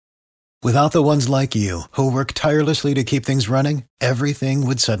Without the ones like you, who work tirelessly to keep things running, everything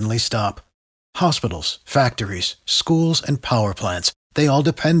would suddenly stop. Hospitals, factories, schools, and power plants, they all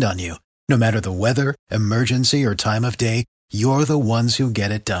depend on you. No matter the weather, emergency, or time of day, you're the ones who get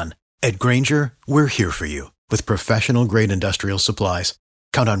it done. At Grainger, we're here for you with professional-grade industrial supplies.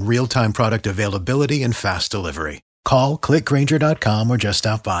 Count on real-time product availability and fast delivery. Call, clickgrainger.com, or just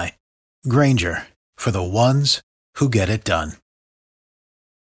stop by. Grainger, for the ones who get it done.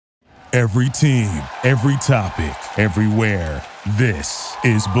 Every team, every topic, everywhere. This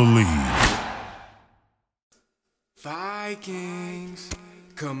is Believe. Vikings,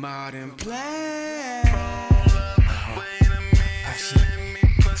 come out and play. Wait a minute, let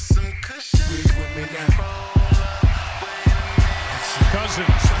me put some cushion. With me now.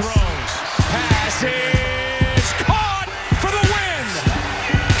 Cousins throws, passes, caught for the win.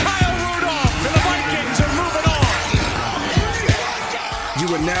 Kyle Rudolph and the Vikings are moving on. You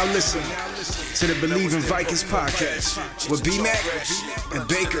are now listening to the Believe in Vikings podcast with B-Mac and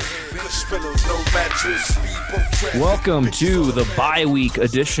Baker. Welcome to the bye-week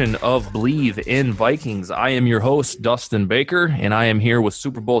edition of Believe in Vikings. I am your host, Dustin Baker, and I am here with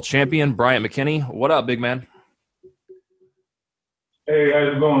Super Bowl champion Bryant McKinney. What up, big man? Hey,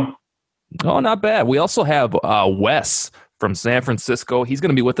 how's it going? Oh, not bad. We also have Wes from San Francisco. He's going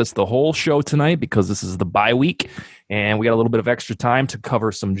to be with us the whole show tonight because this is the bye week, and we got a little bit of extra time to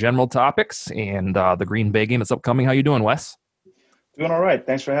cover some general topics and the Green Bay game that's upcoming. How you doing, Wes? Doing all right.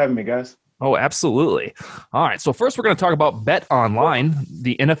 Thanks for having me, guys. Oh, absolutely. All right, so first we're going to talk about Bet Online.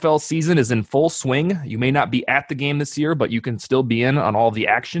 The NFL season is in full swing. You may not be at the game this year, but you can still be in on all the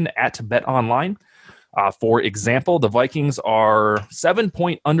action at Bet Online. For example, the Vikings are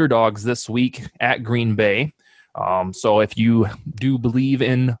 7-point underdogs this week at Green Bay. So if you do believe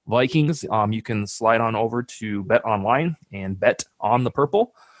in Vikings, you can slide on over to Bet Online and bet on the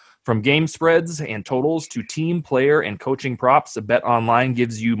purple. From game spreads and totals to team, player, and coaching props, Bet Online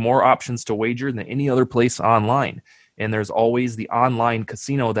gives you more options to wager than any other place online. And there's always the online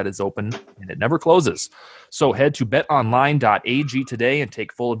casino that is open, and it never closes. So head to betonline.ag today and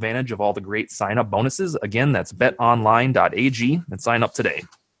take full advantage of all the great sign-up bonuses. Again, that's betonline.ag and sign up today.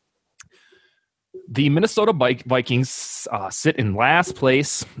 The Minnesota Vikings sit in last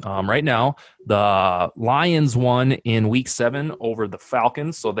place right now. The Lions won in Week 7 over the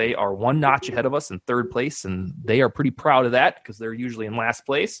Falcons, so they are one notch ahead of us in third place, and they are pretty proud of that because they're usually in last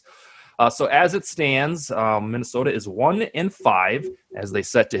place. So as it stands, Minnesota is 1-5 as they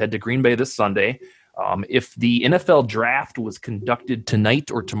set to head to Green Bay this Sunday. If the NFL draft was conducted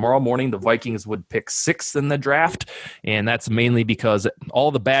tonight or tomorrow morning, the Vikings would pick 6th in the draft, and that's mainly because all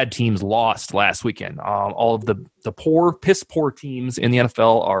the bad teams lost last weekend. All of the piss poor teams in the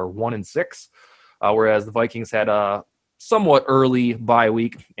NFL are 1-6, whereas the Vikings had a somewhat early bye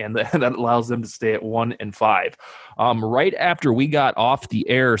week, and that allows them to stay at 1-5. Right after we got off the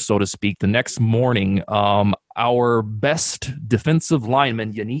air, so to speak, the next morning, our best defensive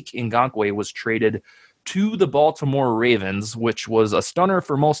lineman, Yannick Ngakoue, was traded to the Baltimore Ravens, which was a stunner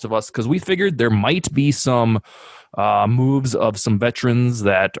for most of us because we figured there might be some moves of some veterans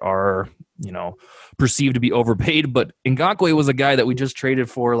that are, perceived to be overpaid. But Ngakoue was a guy that we just traded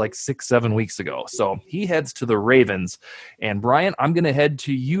for like 6-7 weeks ago. So he heads to the Ravens. And Brian, I'm going to head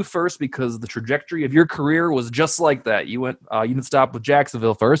to you first because the trajectory of your career was just like that. You didn't stop with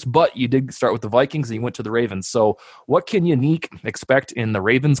Jacksonville first, but you did start with the Vikings and you went to the Ravens. So what can Yannick expect in the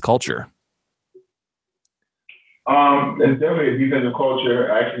Ravens culture? It's definitely a defensive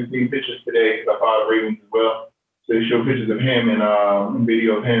culture. I actually seen pictures today because I follow the Ravens as well. So they show pictures of him and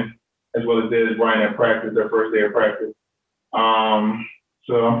video of him, as well as Dez Bryant at practice, their first day of practice.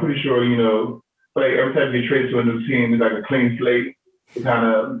 So I'm pretty sure, like every time you get traded to a new team, it's like a clean slate to kind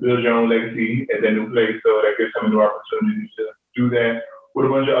of build your own legacy at that new place. So that gives them a new opportunity to do that with a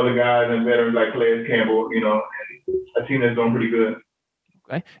bunch of other guys and veterans like Calais Campbell, and a team that's doing pretty good.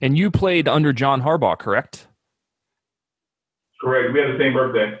 Okay. And you played under John Harbaugh, correct? Correct. We had the same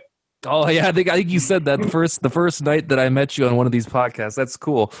birthday. Oh yeah, I think you said that the first night that I met you on one of these podcasts. That's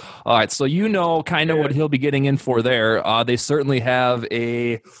cool. All right, so kind of what he'll be getting in for there. They certainly have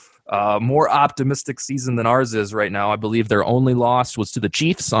a more optimistic season than ours is right now. I believe their only loss was to the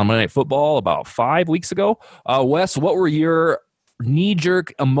Chiefs on Monday Night Football about 5 weeks ago. Wes, what were your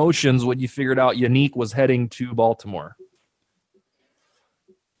knee-jerk emotions when you figured out Yannick was heading to Baltimore?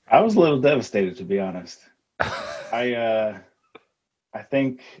 I was a little devastated, to be honest. I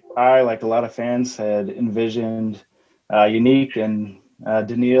think I, like a lot of fans, had envisioned Yannick and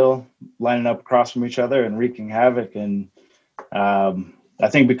Daniil lining up across from each other and wreaking havoc. And I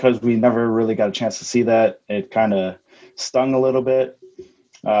think because we never really got a chance to see that, it kind of stung a little bit.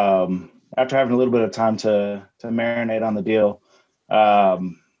 After having a little bit of time to marinate on the deal,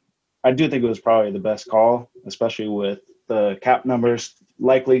 I do think it was probably the best call, especially with the cap numbers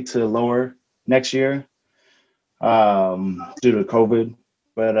likely to lower next year due to COVID.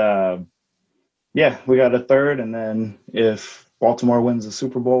 But yeah, we got a third, and then if Baltimore wins the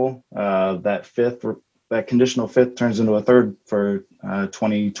Super Bowl, that conditional fifth turns into a third for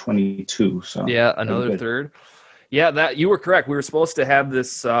 2022. So yeah, another third. Yeah, that you were correct. We were supposed to have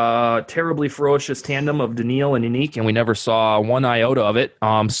this terribly ferocious tandem of Daniil and Yannick, and we never saw one iota of it.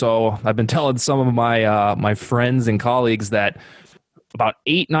 So I've been telling some of my my friends and colleagues that about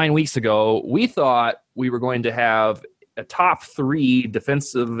 8-9 weeks ago, we thought we were going to have a top 3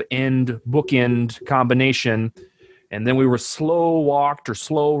 defensive end bookend combination, and then we were slow walked or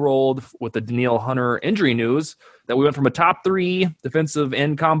slow rolled with the Daniil Hunter injury news that we went from a top 3 defensive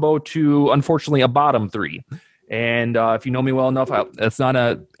end combo to, unfortunately, a bottom 3. And if you know me well enough, that's not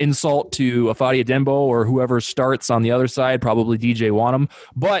an insult to Afadi Adembo or whoever starts on the other side, probably DJ Wanham.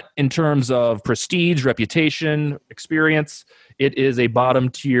 But in terms of prestige, reputation, experience, it is a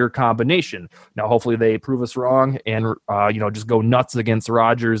bottom-tier combination. Now, hopefully they prove us wrong and just go nuts against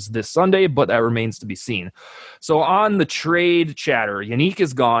Rodgers this Sunday, but that remains to be seen. So on the trade chatter, Yannick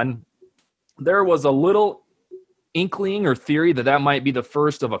is gone. There was a little inkling or theory that might be the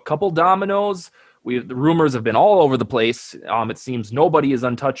first of a couple dominoes. The rumors have been all over the place. It seems nobody is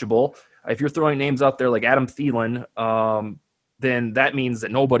untouchable. If you're throwing names out there like Adam Thielen, then that means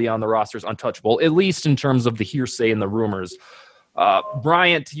that nobody on the roster is untouchable, at least in terms of the hearsay and the rumors.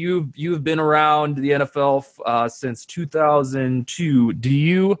 Bryant, you've been around the NFL since 2002. Do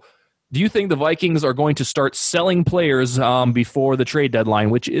you think the Vikings are going to start selling players before the trade deadline,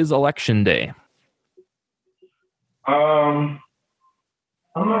 which is Election Day? I'm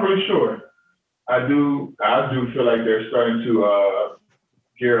not really sure. I do feel like they're starting to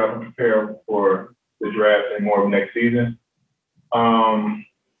gear up and prepare for the draft and more of next season.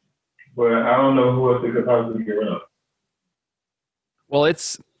 But I don't know who else they could possibly get rid of. Well,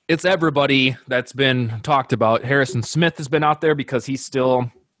 it's everybody that's been talked about. Harrison Smith has been out there because he's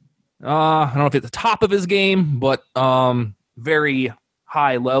still, I don't know if at the top of his game, but very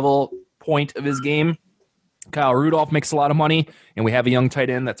high level point of his game. Kyle Rudolph makes a lot of money, and we have a young tight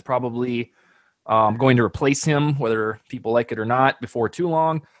end that's probably going to replace him, whether people like it or not, before too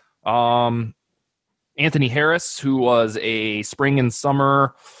long. Anthony Harris, who was a spring and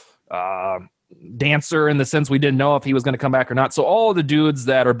summer dancer in the sense we didn't know if he was going to come back or not. So all the dudes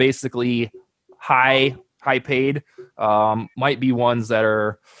that are basically high paid might be ones that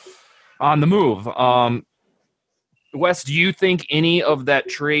are on the move. Wes, do you think any of that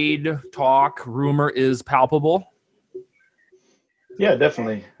trade talk rumor is palpable? Yeah,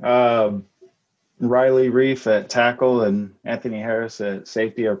 definitely. Riley Reef at tackle and Anthony Harris at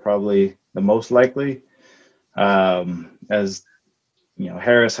safety are probably the most likely. As you know,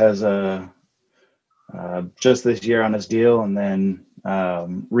 Harris has just this year on his deal, and then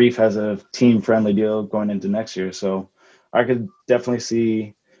Reef has a team-friendly deal going into next year. So I could definitely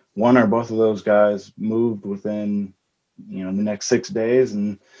see one or both of those guys moved within the next 6 days,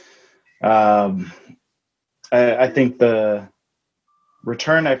 and I think the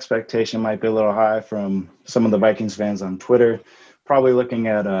return expectation might be a little high from some of the Vikings fans on Twitter, probably looking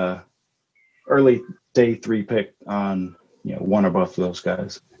at a early day 3 pick on one or both of those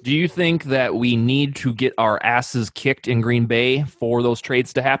guys. Do you think that we need to get our asses kicked in Green Bay for those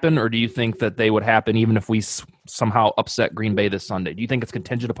trades to happen, or do you think that they would happen even if we somehow upset Green Bay this Sunday? Do you think it's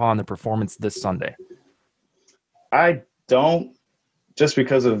contingent upon the performance this Sunday? I don't, just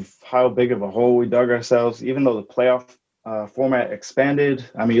because of how big of a hole we dug ourselves, even though the playoff format expanded.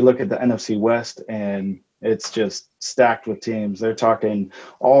 I mean, you look at the NFC West and it's just stacked with teams. They're talking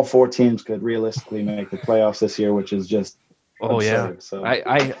all 4 teams could realistically make the playoffs this year, which is just absurd. Yeah. So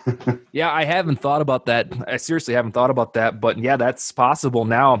I haven't thought about that. I seriously haven't thought about that, but yeah, that's possible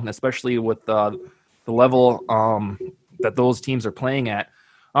now, especially with the level that those teams are playing at.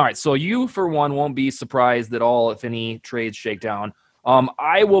 All right, so you, for one, won't be surprised at all if any trades shake down.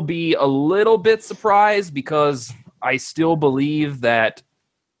 I will be a little bit surprised because I still believe that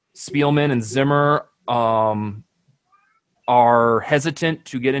Spielman and Zimmer are hesitant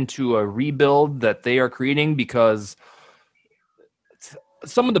to get into a rebuild that they are creating because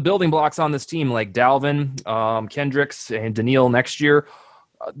some of the building blocks on this team, like Dalvin, Kendricks, and Daniil next year,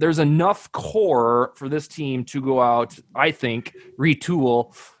 there's enough core for this team to go out, I think,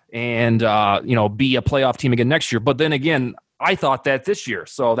 retool and be a playoff team again next year. But then again, I thought that this year,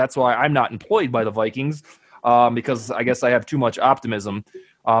 so that's why I'm not employed by the Vikings because I guess I have too much optimism.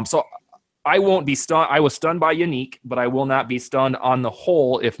 So I won't be stunned. I was stunned by Yannick, but I will not be stunned on the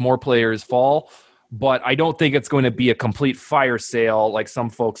whole if more players fall. But I don't think it's going to be a complete fire sale like some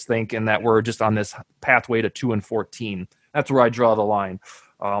folks think, and that we're just on this pathway to 2-14. That's where I draw the line.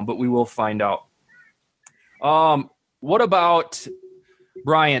 But we will find out. What about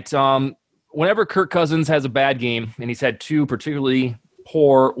Bryant? Whenever Kirk Cousins has a bad game, and he's had two particularly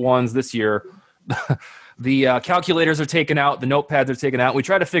poor ones this year, the calculators are taken out, the notepads are taken out. We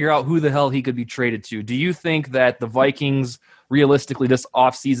try to figure out who the hell he could be traded to. Do you think that the Vikings, realistically, this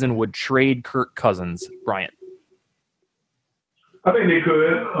offseason would trade Kirk Cousins, Bryant? I think they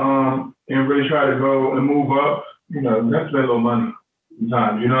could, and really try to go and move up. That's spend a little money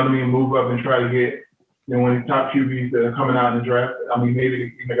sometimes. You know what I mean? Move up and try to get, one of the top QBs that are coming out in the draft. I mean,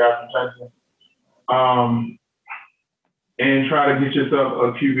 maybe even got some Texans. And try to get yourself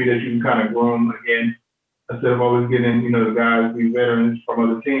a QB that you can kind of groom again, instead of always getting, the guys, these veterans from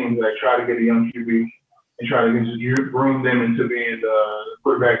other teams. Like, try to get a young QB and try to groom them into being the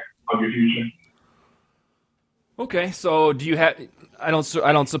quarterback of your future. Okay, so do you have? I don't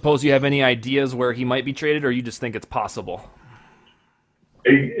suppose you have any ideas where he might be traded, or you just think it's possible?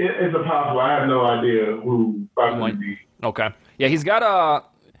 It's a possible. I have no idea who possibly be. Okay, yeah, he's got a.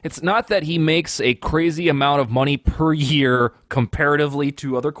 It's not that he makes a crazy amount of money per year comparatively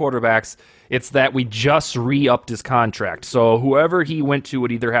to other quarterbacks. It's that we just re-upped his contract. So whoever he went to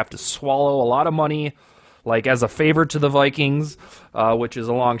would either have to swallow a lot of money, like as a favor to the Vikings, which is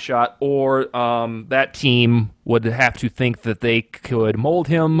a long shot, or that team would have to think that they could mold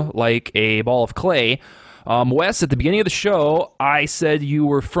him like a ball of clay. Wes, at the beginning of the show, I said you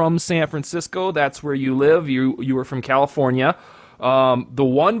were from San Francisco. That's where you live. You were from California. The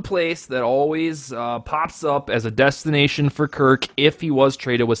one place that always pops up as a destination for Kirk if he was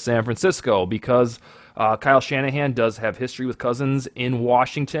traded was San Francisco, because Kyle Shanahan does have history with Cousins in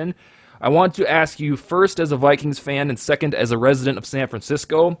Washington. I want to ask you first as a Vikings fan and second as a resident of San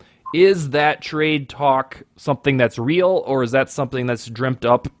Francisco, is that trade talk something that's real, or is that something that's dreamt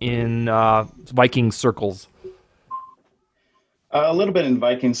up in Viking circles? A little bit in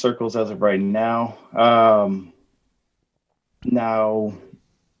Viking circles as of right now. Now,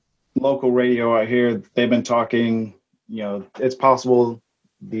 local radio, I hear they've been talking, it's possible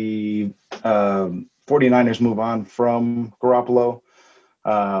the 49ers move on from Garoppolo.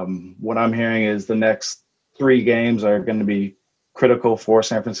 What I'm hearing is the next 3 games are going to be critical for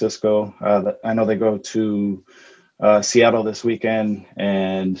San Francisco. I know they go to Seattle this weekend,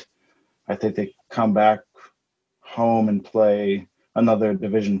 and I think they come back home and play another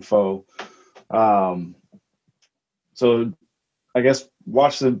division foe. So I guess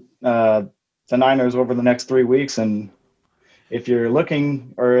watch the Niners over the next 3 weeks, and if you're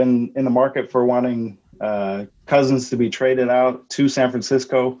looking or in the market for wanting Cousins to be traded out to San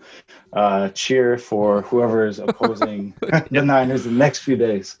Francisco, cheer for whoever is opposing the Niners in the next few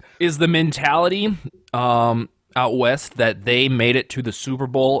days. Is the mentality out west that they made it to the Super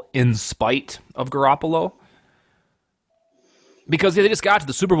Bowl in spite of Garoppolo? Because they just got to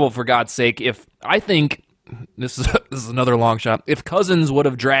the Super Bowl, for God's sake. If I think this is another long shot. If Cousins would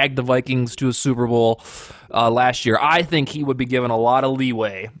have dragged the Vikings to a Super Bowl last year, I think he would be given a lot of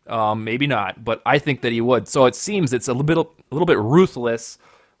leeway. Maybe not, but I think that he would. So it seems it's a little bit ruthless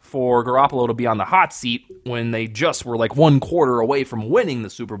for Garoppolo to be on the hot seat when they just were like 1 quarter away from winning the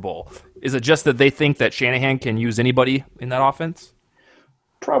Super Bowl. Is it just that they think that Shanahan can use anybody in that offense?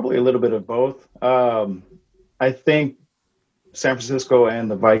 Probably a little bit of both. I think San Francisco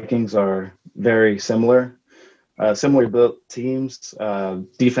and the Vikings are very similar. Similarly built teams,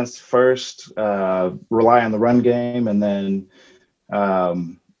 defense first, rely on the run game, and then,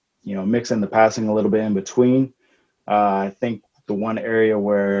 mix in the passing a little bit in between. I think the one area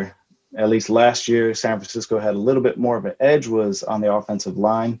where, at least last year, San Francisco had a little bit more of an edge was on the offensive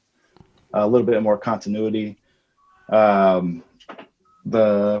line, a little bit more continuity. The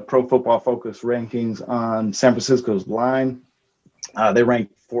Pro Football Focus rankings on San Francisco's line, they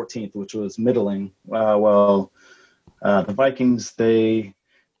ranked 14th, which was middling. The Vikings, they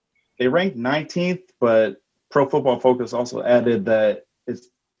ranked 19th, but Pro Football Focus also added that it's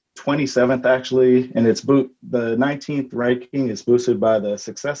 27th actually, and the 19th ranking is boosted by the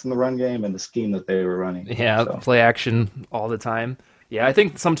success in the run game and the scheme that they were running. Yeah, play action all the time. Yeah, I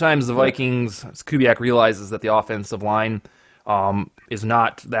think sometimes the Vikings, Kubiak realizes that the offensive line is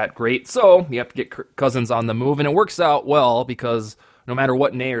not that great, so you have to get Cousins on the move, and it works out well because no matter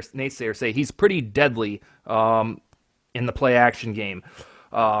what naysayers say, he's pretty deadly in the play-action game.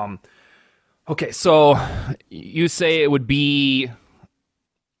 Okay, so you say it would be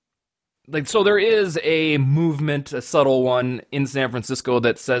so there is a movement, a subtle one in San Francisco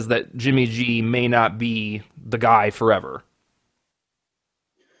that says that Jimmy G may not be the guy forever.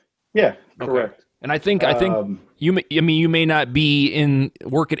 Yeah, correct. Okay. And I think you may not be in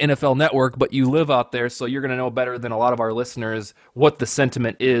work at NFL Network, but you live out there, so you're going to know better than a lot of our listeners what the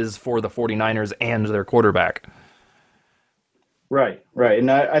sentiment is for the 49ers and their quarterback. Right. And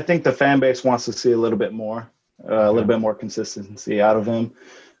I think the fan base wants to see a little bit more consistency out of him.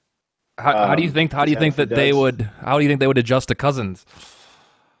 How do you think that they would adjust to Cousins?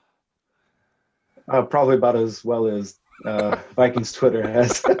 Probably about as well as Vikings Twitter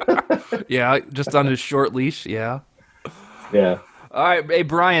has. Yeah, just on his short leash. Yeah. Yeah. All right, hey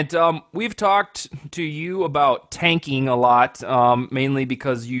Bryant. We've talked to you about tanking a lot, mainly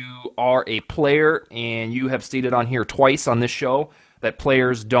because you are a player, and you have stated on here twice on this show that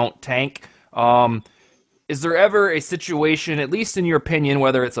players don't tank. Is there ever a situation, at least in your opinion,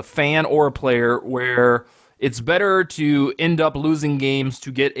 whether it's a fan or a player, where it's better to end up losing games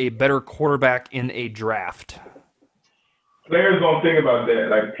to get a better quarterback in a draft? Players don't think about that.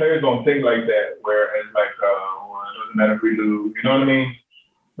 Like, players don't think like that, whereas, like, well, it doesn't matter if we lose. You know what I mean?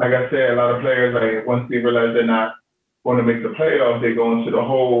 Like I said, a lot of players, like, once they realize they're not going to make the playoffs, they go into the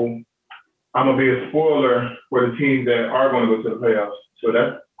whole, I'm going to be a spoiler for the teams that are going to go to the playoffs. So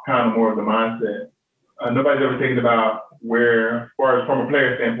that's kind of more of the mindset. Nobody's ever thinking about where, as far as from a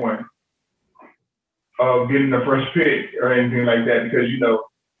player standpoint, of getting the first pick or anything like that, because, you know,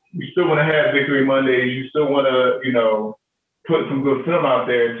 you still want to have victory Mondays. You still want to, you know, put some good film out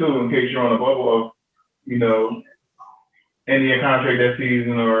there, too, in case you're on a bubble of, you know, ending your contract that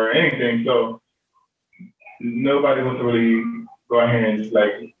season or anything. So nobody wants to really go ahead and just,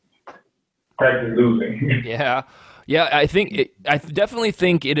 like, practice losing. Yeah. I definitely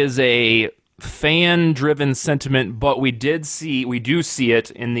think it is a fan-driven sentiment, but we do see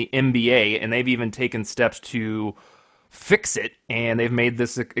it in the NBA, and they've even taken steps to fix it, and they've made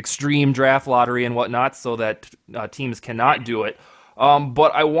this extreme draft lottery and whatnot so that teams cannot do it.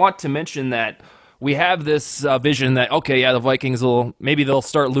 But I want to mention that we have this vision that, okay, yeah, the Vikings they'll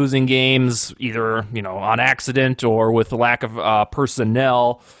start losing games either, you know, on accident or with the lack of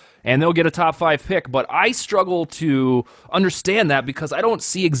personnel, and they'll get a top 5 pick. But I struggle to understand that because I don't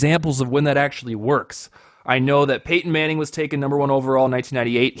see examples of when that actually works. I know that Peyton Manning was taken number 1 overall in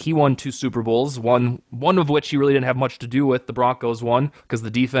 1998. He won 2 Super Bowls, one of which he really didn't have much to do with. The Broncos won because the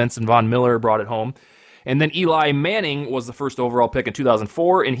defense and Von Miller brought it home. And then Eli Manning was the first overall pick in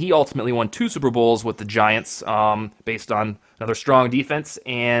 2004, and he ultimately won 2 Super Bowls with the Giants based on another strong defense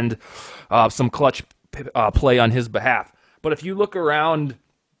and some clutch play on his behalf. But if you look around,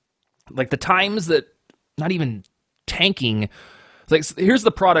 like the times that not even tanking, like, here's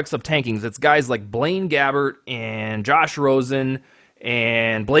the products of tanking. It's guys like Blaine Gabbert and Josh Rosen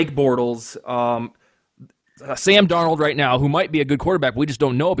and Blake Bortles, Sam Darnold right now, who might be a good quarterback. We just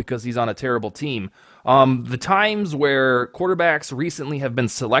don't know because he's on a terrible team. The times where quarterbacks recently have been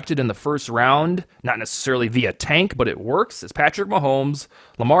selected in the first round, not necessarily via tank, but it works, is Patrick Mahomes,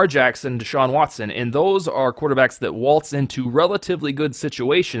 Lamar Jackson, Deshaun Watson. And those are quarterbacks that waltz into relatively good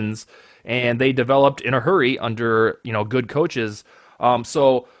situations, and they developed in a hurry under, you know, good coaches.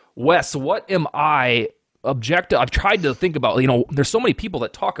 So, Wes, what am I objective? I've tried to think about, you know, there's so many people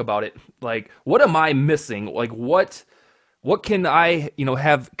that talk about it. Like, what am I missing? Like, what can I, you know,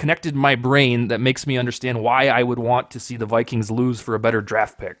 have connected in my brain that makes me understand why I would want to see the Vikings lose for a better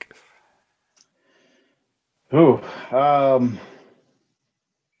draft pick? I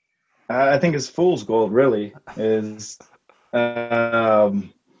think it's fool's gold, really, is,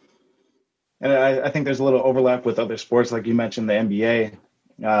 and I think there's a little overlap with other sports, like you mentioned, the NBA.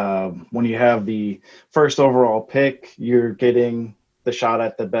 When you have the first overall pick, you're getting the shot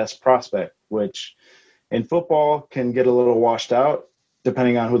at the best prospect, which in football can get a little washed out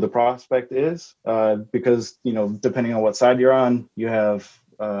depending on who the prospect is, because, you know, depending on what side you're on, you have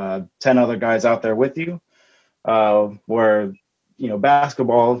 10 other guys out there with you, where, you know,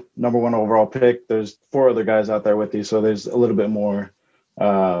 basketball, number 1 overall pick, there's 4 other guys out there with you. So there's a little bit more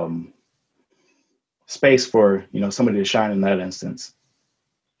space for, you know, somebody to shine in that instance.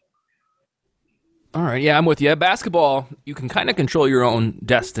 All right, yeah, I'm with you. Basketball, you can kind of control your own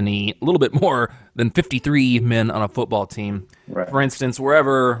destiny a little bit more than 53 men on a football team. Right. For instance,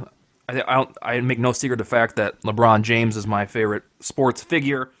 wherever, I make no secret of the fact that LeBron James is my favorite sports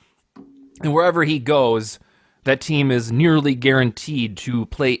figure, and wherever he goes, that team is nearly guaranteed to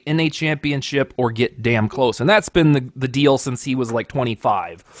play in a championship or get damn close. And that's been the deal since he was like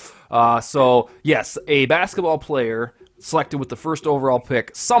 25. So, yes, a basketball player selected with the first overall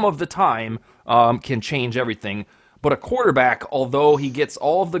pick some of the time can change everything. But a quarterback, although he gets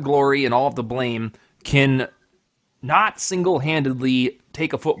all of the glory and all of the blame, can not single-handedly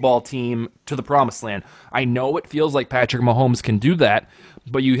take a football team to the promised land. I know it feels like Patrick Mahomes can do that,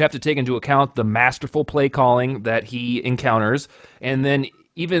 but you have to take into account the masterful play calling that he encounters. And then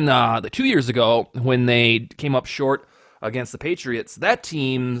even 2 years ago, when they came up short against the Patriots, that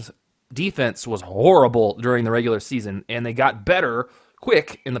team's defense was horrible during the regular season, and they got better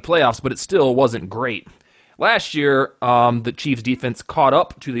quick in the playoffs, but it still wasn't great. Last year, the Chiefs' defense caught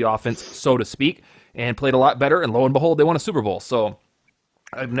up to the offense, so to speak, and played a lot better, and lo and behold, they won a Super Bowl. So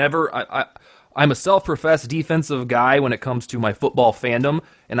I'm a self-professed defensive guy when it comes to my football fandom,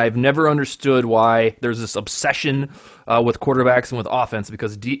 and I've never understood why there's this obsession with quarterbacks and with offense,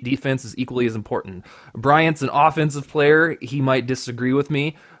 because defense is equally as important. Bryant's an offensive player. He might disagree with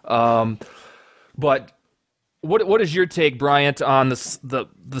me, but what is your take, Bryant, on the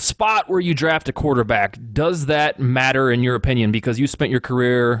spot where you draft a quarterback? Does that matter in your opinion? Because you spent your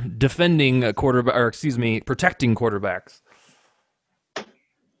career defending a quarterback, or protecting quarterbacks.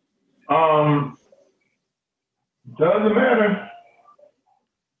 Does it matter?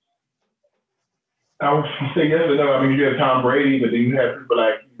 I would say yes or no. I mean, you have Tom Brady, but then you have people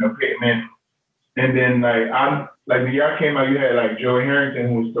like, Peyton Manning. And then the year I came out, you had like Joey Harrington,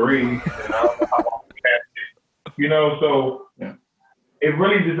 who was 3. And I don't know how long he had it. So it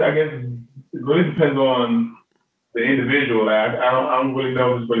really just, I guess, it really depends on the individual. Like, I don't really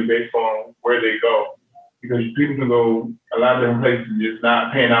know if it's really based on where they go, because people can go a lot of different places and just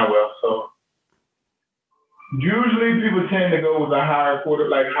not paying out well. So usually people tend to go with a higher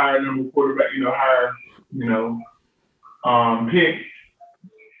number quarterback, higher, pick.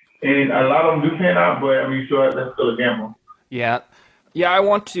 And a lot of them do pan out, but I mean, so that's still a gamble. Yeah. Yeah, I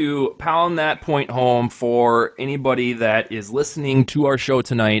want to pound that point home for anybody that is listening to our show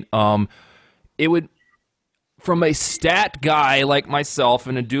tonight. It would, from a stat guy like myself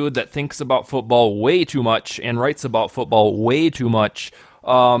and a dude that thinks about football way too much and writes about football way too much,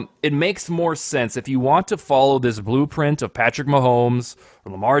 it makes more sense if you want to follow this blueprint of Patrick Mahomes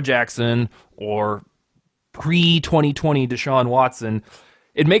or Lamar Jackson or pre-2020 Deshaun Watson.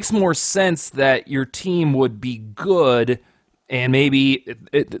 It makes more sense that your team would be good, and maybe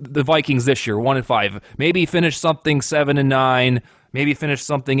the Vikings this year 1-5, maybe finish something 7-9, maybe finish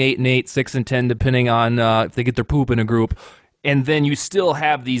something 8-8, 6-10, depending on if they get their poop in a group, and then you still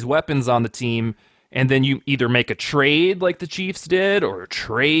have these weapons on the team. And then you either make a trade like the Chiefs did, or a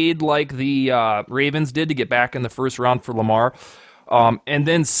trade like the Ravens did to get back in the first round for Lamar, and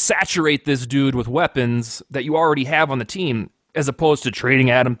then saturate this dude with weapons that you already have on the team, as opposed to trading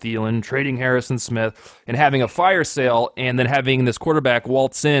Adam Thielen, trading Harrison Smith, and having a fire sale, and then having this quarterback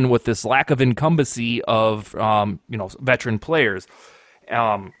waltz in with this lack of incumbency of veteran players.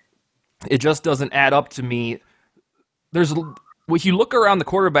 It just doesn't add up to me. If you look around the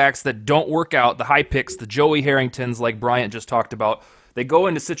quarterbacks that don't work out, the high picks, the Joey Harringtons like Bryant just talked about, they go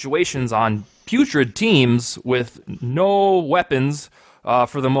into situations on putrid teams with no weapons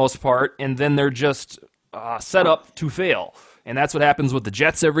for the most part, and then they're just set up to fail. And that's what happens with the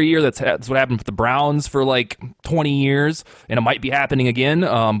Jets every year. That's what happened with the Browns for like 20 years, and it might be happening again,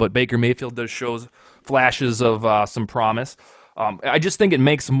 but Baker Mayfield does shows flashes of some promise. I just think it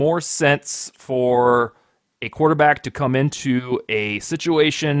makes more sense for a quarterback to come into a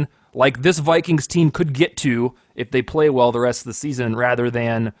situation like this Vikings team could get to if they play well the rest of the season, rather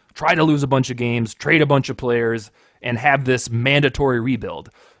than try to lose a bunch of games, trade a bunch of players, and have this mandatory rebuild.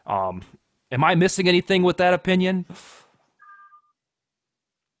 Am I missing anything with that opinion?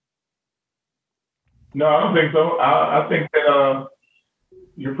 No, I don't think so. I think that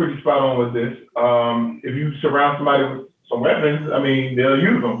you're pretty spot on with this. If you surround somebody with some weapons, I mean, they'll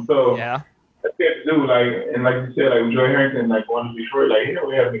use them. So yeah. That's it to do, like you said, like with Joey Harrington, like going to Detroit, like he didn't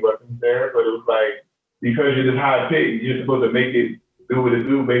really have any weapons there, but it was like, because you're this high pick, you're supposed to make it do what it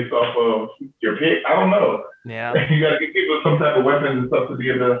do based off of your pick. I don't know. Yeah. You got to give people some type of weapons and stuff to be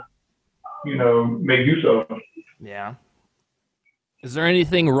able to, make use of. Yeah. Is there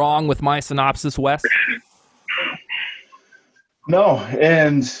anything wrong with my synopsis, Wes? No,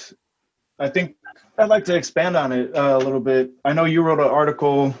 and I think I'd like to expand on it a little bit. I know you wrote an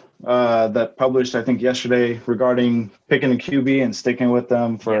article that published, I think, yesterday regarding picking a QB and sticking with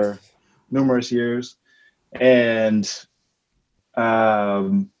them for numerous years. And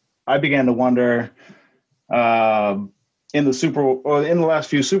I began to wonder in the last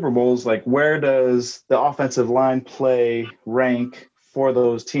few Super Bowls, like, where does the offensive line play rank for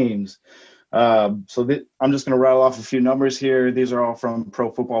those teams? I'm just going to rattle off a few numbers here. These are all from Pro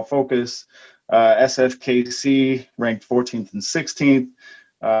Football Focus. SFKC ranked 14th and 16th.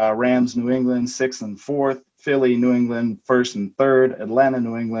 Rams, New England, 6th and 4th. Philly, New England, 1st and 3rd. Atlanta,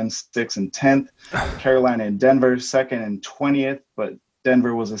 New England, 6th and 10th. Carolina and Denver, 2nd and 20th, but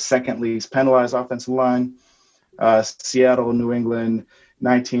Denver was the second least penalized offensive line. Seattle, New England,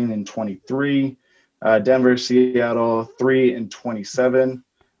 19 and 23. Denver, Seattle, 3 and 27.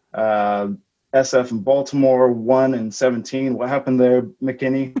 SF and Baltimore, 1 and 17. What happened there,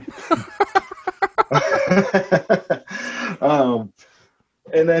 McKinney?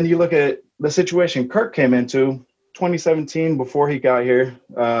 And then you look at the situation Kirk came into 2017 before he got here.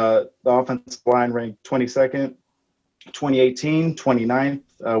 The offensive line ranked 22nd. 2018,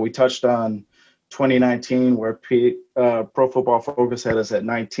 29th. We touched on 2019 where Pro Football Focus had us at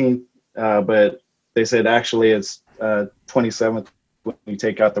 19th, but they said actually it's 27th when you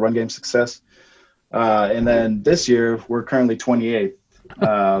take out the run game success. And then this year we're currently 28th.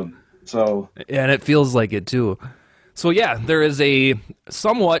 And it feels like it too. So yeah, there is a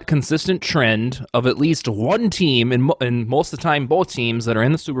somewhat consistent trend of at least one team, and most of the time both teams that are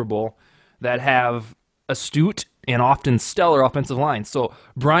in the Super Bowl, that have astute and often stellar offensive lines. So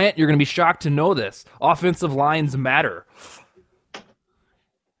Bryant, you're going to be shocked to know this. Offensive lines matter.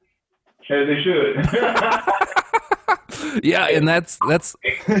 As they should. Yeah, and that's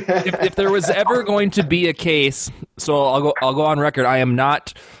if there was ever going to be a case, so I'll go on record, I am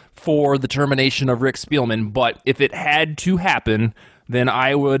not for the termination of Rick Spielman, but if it had to happen, then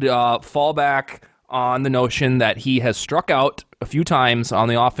I would fall back on the notion that he has struck out a few times on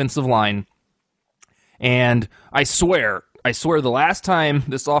the offensive line. And I swear the last time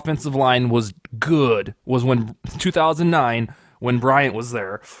this offensive line was good was when 2009, when Bryant was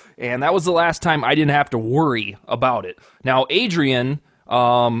there. And that was the last time I didn't have to worry about it. Now, Adrian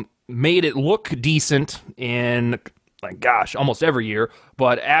made it look decent in, almost every year.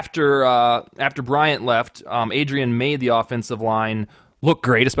 But after Bryant left, Adrian made the offensive line look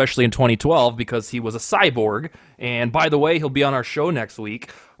great, especially in 2012, because he was a cyborg. And by the way, he'll be on our show next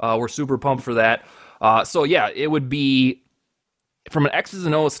week. We're super pumped for that. So yeah, it would be, from an X's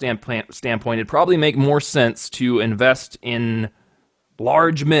and O's standpoint, it'd probably make more sense to invest in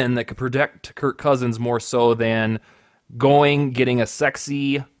large men that could protect Kirk Cousins more so than getting a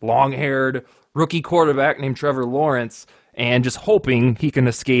sexy, long-haired rookie quarterback named Trevor Lawrence and just hoping he can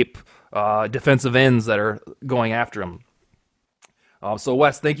escape defensive ends that are going after him. So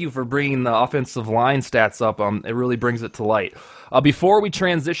Wes, thank you for bringing the offensive line stats up. It really brings it to light. Before we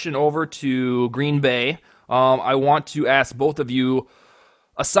transition over to Green Bay, I want to ask both of you,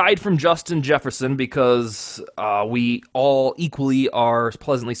 aside from Justin Jefferson, because we all equally are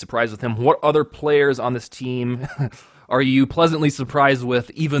pleasantly surprised with him, what other players on this team are you pleasantly surprised with,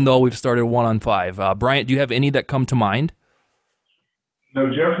 even though we've started 1-on-5? Bryant, do you have any that come to mind? No,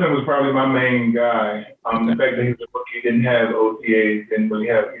 Jefferson was probably my main guy. The fact that he was a rookie, didn't have OTAs, didn't really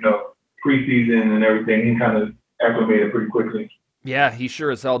have, preseason and everything. He kind of acclimated pretty quickly. Yeah, he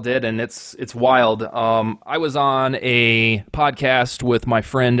sure as hell did, and it's wild. I was on a podcast with my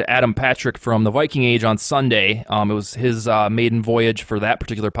friend Adam Patrick from the Viking Age on Sunday. It was his maiden voyage for that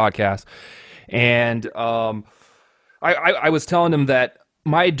particular podcast, and I was telling him that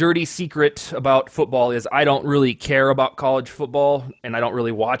my dirty secret about football is I don't really care about college football, and I don't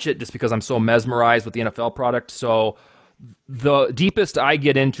really watch it just because I'm so mesmerized with the NFL product. So the deepest I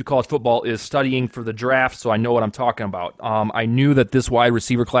get into college football is studying for the draft, so I know what I'm talking about. I knew that this wide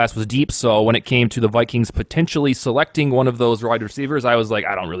receiver class was deep, so when it came to the Vikings potentially selecting one of those wide receivers, I was like,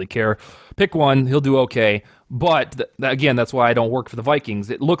 I don't really care. Pick one, he'll do okay. But again, that's why I don't work for the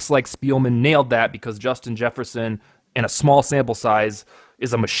Vikings. It looks like Spielman nailed that because Justin Jefferson, in a small sample size,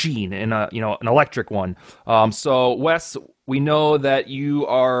 is a machine and an electric one. So Wes, we know that you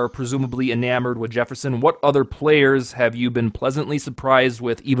are presumably enamored with Jefferson. What other players have you been pleasantly surprised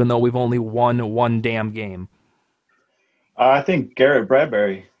with, even though we've only won one damn game? I think Garrett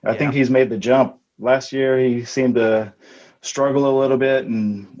Bradbury. I think he's made the jump. Last year he seemed to struggle a little bit,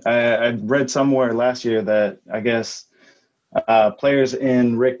 and I read somewhere last year that I guess players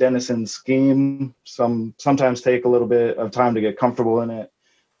in Rick Dennison's scheme sometimes take a little bit of time to get comfortable in it.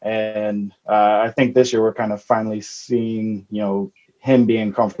 And I think this year we're kind of finally seeing, him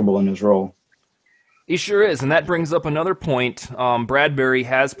being comfortable in his role. He sure is, and that brings up another point. Bradbury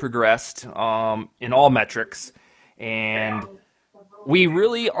has progressed in all metrics, and we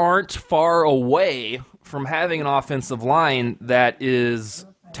really aren't far away from having an offensive line that is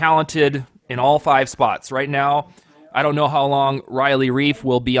talented in all 5 spots. Right now, I don't know how long Riley Reif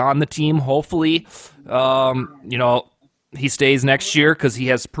will be on the team. Hopefully, he stays next year because he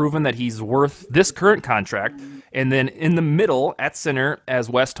has proven that he's worth this current contract. And then in the middle, at center, as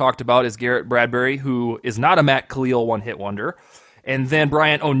Wes talked about, is Garrett Bradbury, who is not a Matt Khalil one-hit wonder. And then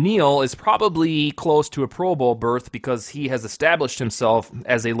Bryant O'Neill is probably close to a Pro Bowl berth because he has established himself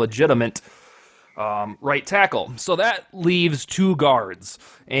as a legitimate right tackle. So that leaves 2 guards.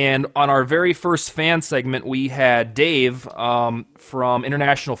 And on our very first fan segment, we had Dave from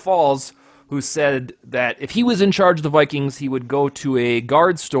International Falls, who said that if he was in charge of the Vikings, he would go to a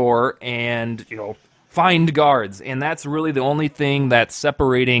guard store and, find guards. And that's really the only thing that's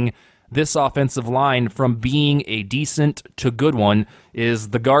separating this offensive line from being a decent to good one is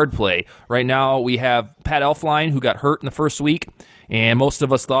the guard play. Right now, we have Pat Elflein, who got hurt in the first week, and most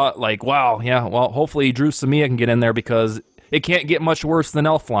of us thought, hopefully Drew Samia can get in there because it can't get much worse than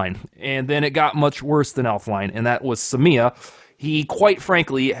Elflein. And then it got much worse than Elflein, and that was Samia. He, quite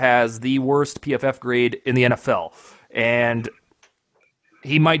frankly, has the worst PFF grade in the NFL, and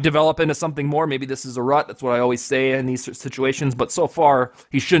he might develop into something more. Maybe this is a rut. That's what I always say in these situations. But so far,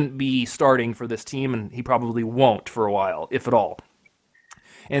 he shouldn't be starting for this team, and he probably won't for a while, if at all.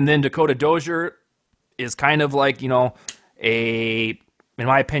 And then Dakota Dozier is kind of like, in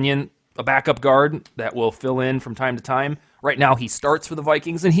my opinion, a backup guard that will fill in from time to time. Right now, he starts for the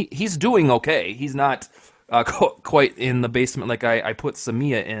Vikings, and he's doing okay. He's not quite in the basement like I put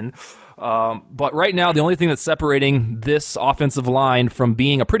Samia in. But right now, the only thing that's separating this offensive line from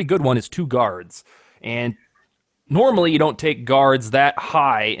being a pretty good one is 2 guards. And normally you don't take guards that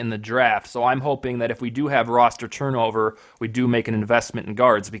high in the draft, so I'm hoping that if we do have roster turnover, we do make an investment in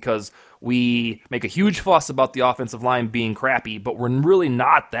guards because we make a huge fuss about the offensive line being crappy, but we're really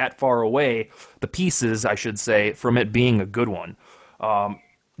not that far away, the pieces, I should say, from it being a good one.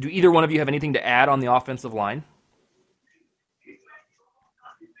 Do either one of you have anything to add on the offensive line?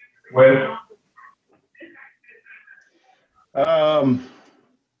 Well,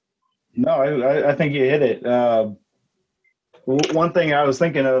 no, I think you hit it. One thing I was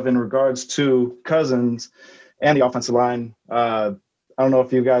thinking of in regards to Cousins and the offensive line, I don't know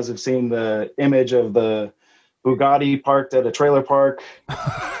if you guys have seen the image of the Bugatti parked at a trailer park.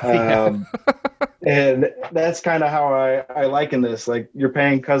 And that's kind of how I liken this. Like, you're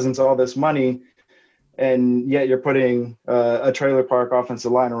paying Cousins all this money, and yet you're putting a trailer park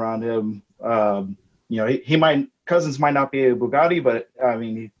offensive line around him. Cousins might not be a Bugatti, but I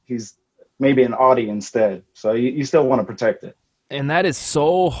mean, he's maybe an Audi instead. So you still want to protect it. And that is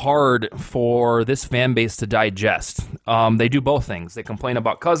so hard for this fan base to digest. They do both things. They complain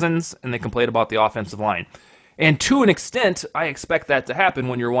about Cousins, and they complain about the offensive line. And to an extent, I expect that to happen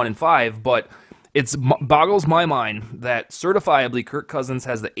when you're 1-5, but it boggles my mind that certifiably Kirk Cousins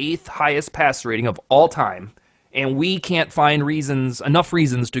has the 8th highest pass rating of all time, and we can't find enough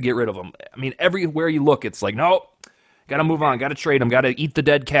reasons to get rid of him. I mean, everywhere you look, it's like, no, got to move on, got to trade him, got to eat the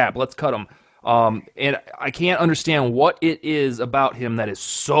dead cap, let's cut him. And I can't understand what it is about him that is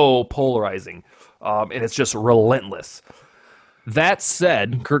so polarizing, and it's just relentless. That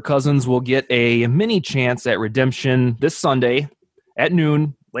said, Kirk Cousins will get a mini chance at redemption this Sunday at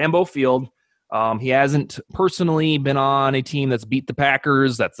noon, Lambeau Field. He hasn't personally been on a team that's beat the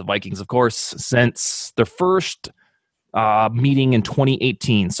Packers, that's the Vikings, of course, since their first meeting in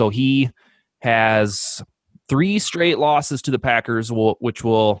 2018. So he has 3 straight losses to the Packers, which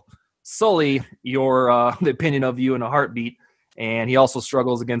will sully your the opinion of you in a heartbeat. And he also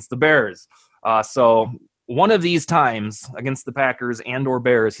struggles against the Bears. So one of these times against the Packers and or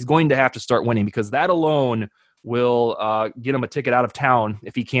Bears, he's going to have to start winning because that alone will get him a ticket out of town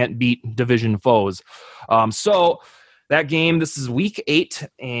if he can't beat division foes. So that game, this is week 8,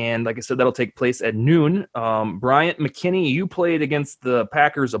 and like I said, that'll take place at noon. Bryant McKinney, you played against the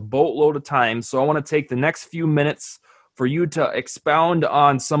Packers a boatload of times, so I want to take the next few minutes for you to expound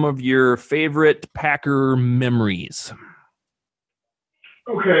on some of your favorite Packer memories.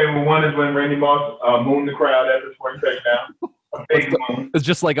 Okay, well, one is when Randy Moss mooned the crowd after 20 touchdowns. It's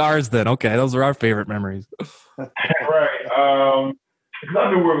just like ours then. Okay, those are our favorite memories. Right. Because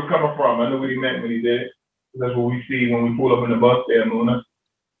I knew where it was coming from. I knew what he meant when he did it. That's what we see when we pull up in the bus there, Luna.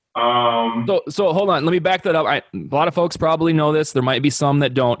 So hold on. Let me back that up. A lot of folks probably know this. There might be some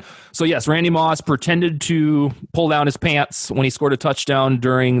that don't. So yes, Randy Moss pretended to pull down his pants when he scored a touchdown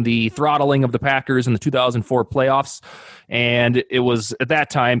during the throttling of the Packers in the 2004 playoffs, and it was at that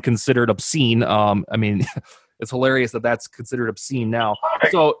time considered obscene. I mean, it's hilarious that that's considered obscene now.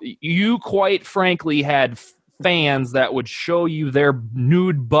 So you quite frankly had fans that would show you their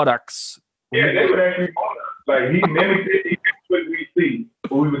nude buttocks. Yeah, they would actually like he mimicked it. He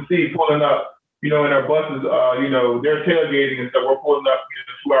what we would see pulling up, in our buses, they're tailgating and stuff. We're pulling up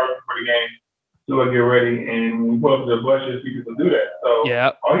 2 hours before the game to get ready, and when we pull up to the buses, people do that. So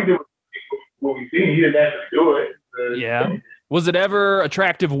yeah, all he did was what we see. He didn't actually do it. Yeah. Was it ever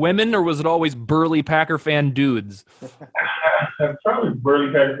attractive women, or was it always burly Packer fan dudes? Probably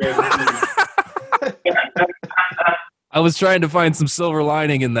Burley Packers fans. I was trying to find some silver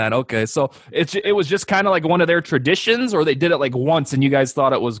lining in that. Okay, so it was just kind of like one of their traditions, or they did it like once and you guys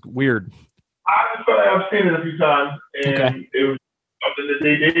thought it was weird? I just feel like I've seen it a few times, and it was something that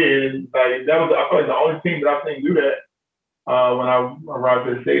they did. And like that was, I feel like the only team that I've seen do that when I arrived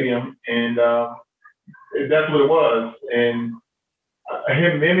at the stadium, and that's what it was. And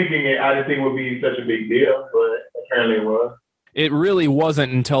him mimicking it, I didn't think would be such a big deal, but apparently it was. It really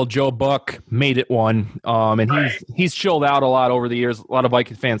wasn't until Joe Buck made it one, and he's chilled out a lot over the years. A lot of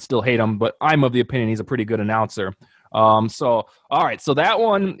Vikings fans still hate him, but I'm of the opinion he's a pretty good announcer. So all right, so that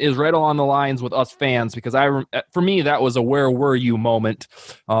one is right along the lines with us fans because for me that was a where were you moment.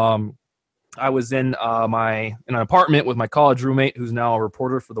 I was in an apartment with my college roommate who's now a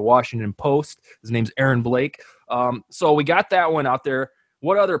reporter for the Washington Post. His name's Aaron Blake. So we got that one out there.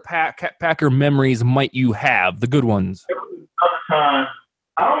 What other Packer memories might you have? The good ones. Other time,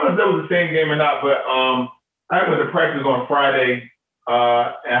 I don't know if that was the same game or not, but I went to practice on Friday,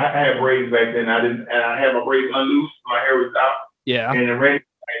 and I had braids back then. And I had my braids unloosed, my hair was out. Yeah. And then Randy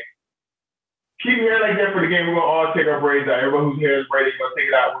was like, keep your hair like that for the game. We're gonna all take our braids out. Everyone whose hair is braided, we're gonna take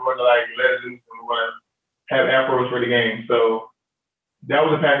it out. We're gonna like let it loose, and we're gonna have afros for the game. So that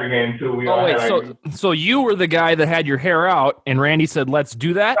was a Packer game too. So you were the guy that had your hair out, and Randy said, "Let's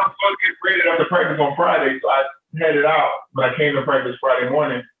do that." I was going to get braided after practice on Friday, so I had it out, but I came to practice Friday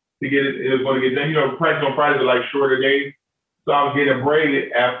morning to get it. It was going to get done. You know, practice on Fridays are like shorter days, so I was getting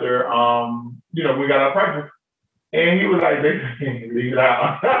braided after, we got out of practice, and he was like, "Leave it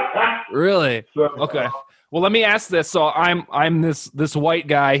out." Really? So, okay. Well, let me ask this. So I'm this white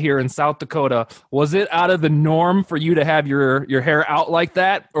guy here in South Dakota. Was it out of the norm for you to have your hair out like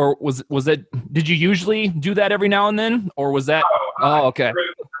that, or was it? Did you usually do that every now and then, or was that? Oh, okay.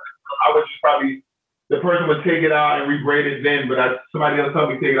 I was just probably the person would take it out and rebraid it then, but somebody else told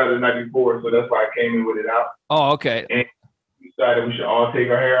me to take it out the night before, so that's why I came in with it out. Oh, okay. And we decided we should all take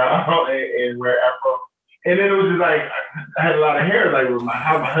our hair out and wear afro. And then it was just like I had a lot of hair. Like,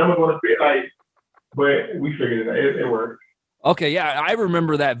 how am I going to fit? Like. But we figured it out. It worked. Okay, yeah, I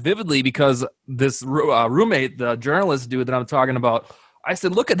remember that vividly because this roommate, the journalist dude that I'm talking about, I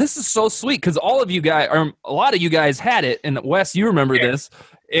said, look, this is so sweet because all of you guys, or a lot of you guys had it. And Wes, you remember this.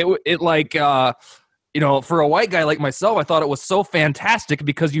 It like, for a white guy like myself, I thought it was so fantastic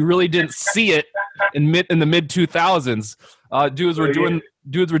because you really didn't see it in the mid 2000s. Dudes were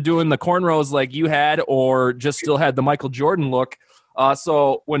doing the cornrows like you had, or just still had the Michael Jordan look.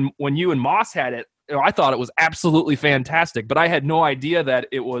 So when you and Moss had it, I thought it was absolutely fantastic, but I had no idea that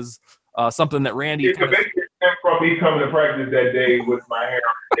it was something that Randy. It's basically from me coming to practice that day with my hair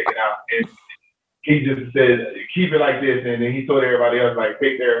taken out, and he just said, "Keep it like this," and then he told everybody else, like,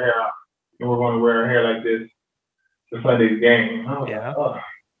 "Take their hair out, and we're going to wear our hair like this for Sunday's game." Yeah.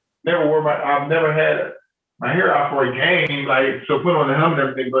 I've never had my hair out for a game, like so put on the helmet and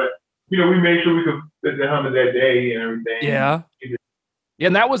everything, but we made sure we could fit the helmet that day and everything. Yeah. Yeah,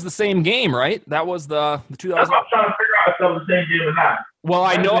 and that was the same game, right? That was the 2000. That's what I'm trying to figure out if that was the same game or not. Well,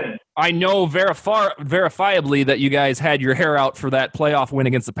 I know verifiably that you guys had your hair out for that playoff win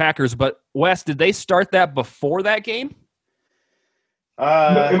against the Packers. But Wes, did they start that before that game?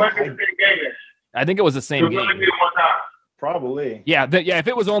 It might be the same game. I think it was the same game. One time. Probably. Yeah, if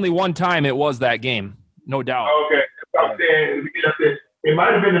it was only one time, it was that game, no doubt. Okay, I'm saying it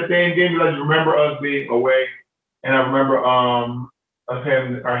might have been the same game, but I just remember us being away, and I remember us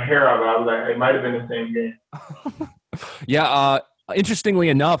having our hair out. I was like, it might have been the same game. Yeah. Interestingly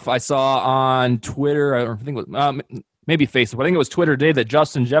enough, I saw on Twitter, I think it was maybe Facebook, I think it was Twitter today, that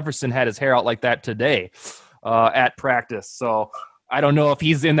Justin Jefferson had his hair out like that today at practice. So I don't know if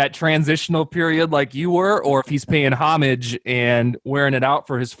he's in that transitional period like you were, or if he's paying homage and wearing it out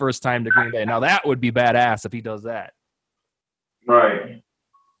for his first time to Green Bay. Now that would be badass if he does that. Right.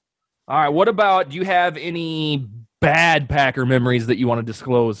 All right. What about, do you have any bad Packer memories that you want to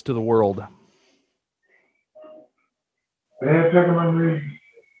disclose to the world? Bad Packer memories?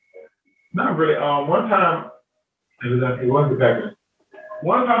 Not really. One time, it wasn't the Packers.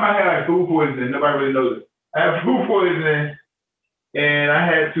 One time I had like food poisoning. Nobody really knows it. I had food poisoning, and I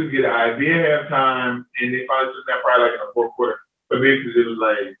had to get an IV at halftime, and they finally took that probably like in the fourth quarter. But basically, it was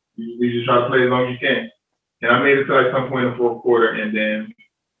like, you just try to play as long as you can. And I made it to like some point in the fourth quarter, and then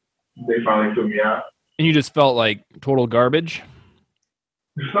they finally took me out. And you just felt like total garbage?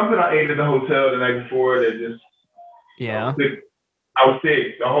 There's something I ate at the hotel the night before that just... Yeah. I was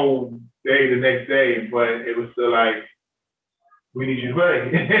sick the whole day the next day, but it was still like, we need you to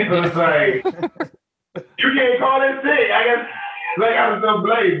play. It was like, you can't call this sick. I guess, like, I was still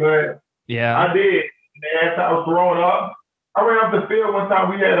play, but yeah, I did. And I was thrown up, I ran off the field one time.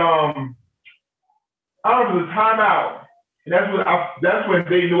 We had I don't know, it was a timeout, and that's when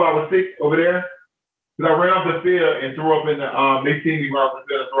they knew I was sick over there. Because I ran off the field and threw up in the they see me run off the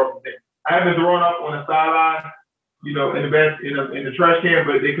field and throw up. I had been thrown up on the sideline, in the trash can,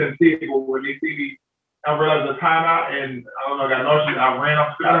 but they couldn't see it. But when they see me, I realized the timeout, and I don't know, I got nauseous. I ran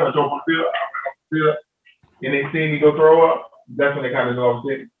off the field. I drove on the field. I ran off the field, and they see me go throw up. That's when they kind of know I was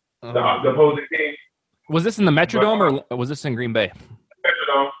sick. The opposing team. Was this in the Metrodome or was this in Green Bay?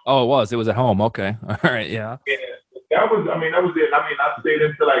 Metrodome. Oh, it was. It was at home. Okay. All right. Yeah. That was it. I stayed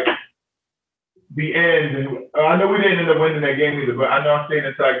until like the end. I know we didn't end up winning that game either, but I know I stayed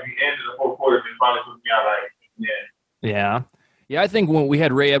until like the end of the fourth quarter and finally took me out Yeah. Yeah, I think when we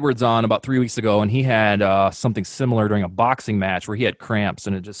had Ray Edwards on about 3 weeks ago, and he had something similar during a boxing match where he had cramps,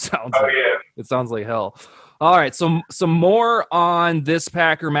 and it just sounds it sounds like hell. All right, so some more on this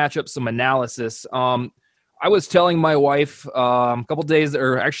Packer matchup, some analysis. I was telling my wife a couple days,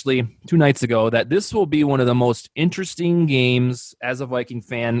 or actually 2 nights ago, that this will be one of the most interesting games as a Viking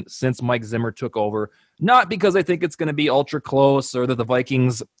fan since Mike Zimmer took over. Not because I think it's going to be ultra close or that the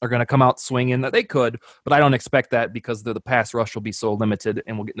Vikings are going to come out swinging. That they could, but I don't expect that because the pass rush will be so limited,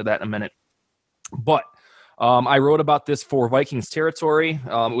 and we'll get into that in a minute. But I wrote about this for Vikings Territory.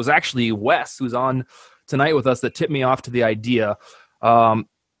 It was actually Wes, who's on tonight with us, that tipped me off to the idea.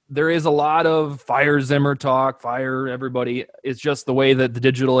 There is a lot of fire Zimmer talk, fire everybody. It's just the way that the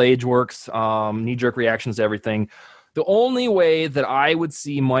digital age works, knee-jerk reactions to everything. The only way that I would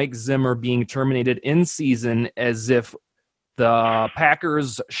see Mike Zimmer being terminated in season as if the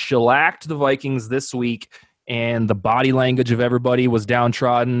Packers shellacked the Vikings this week and the body language of everybody was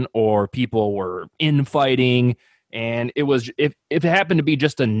downtrodden or people were infighting. And it was if it happened to be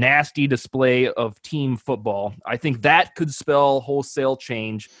just a nasty display of team football, I think that could spell wholesale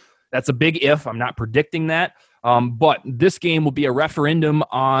change. That's a big if. I'm not predicting that. But this game will be a referendum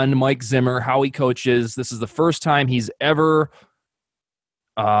on Mike Zimmer, how he coaches. This is the first time he's ever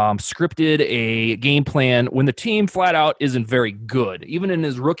scripted a game plan when the team flat out isn't very good. Even in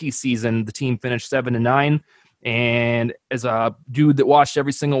his rookie season, the team finished 7-9. And as a dude that watched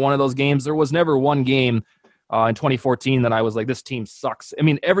every single one of those games, there was never one game in 2014 that I was like, this team sucks. I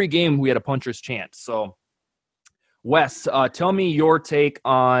mean, every game we had a puncher's chance. So, Wes, tell me your take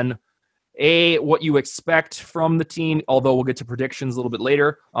on, what you expect from the team, although we'll get to predictions a little bit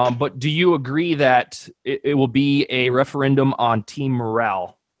later. But do you agree that it will be a referendum on team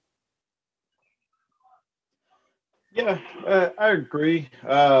morale? Yeah, I agree.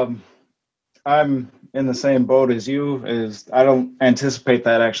 I'm in the same boat as you. I don't anticipate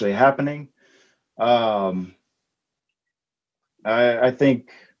that actually happening. I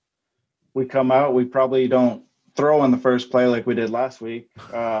think we come out, we probably don't throw in the first play like we did last week.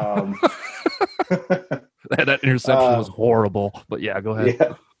 That interception was horrible, but yeah, go ahead.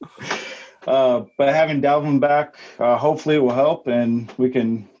 Yeah. But having Dalvin back, hopefully it will help, and we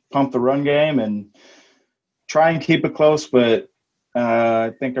can pump the run game and try and keep it close. But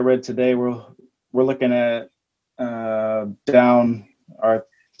I think I read today we're looking at down our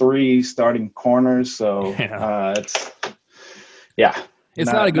 3 starting corners, so it's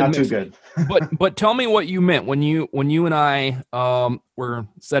not a good not mix. Too good. but tell me what you meant when you and I were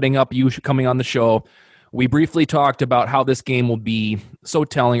setting up you coming on the show. We briefly talked about how this game will be so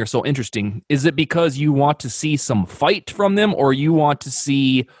telling or so interesting. Is it because you want to see some fight from them, or you want to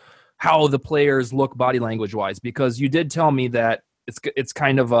see how the players look body language wise? Because you did tell me that it's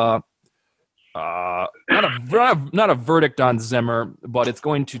kind of a not a verdict on Zimmer, but it's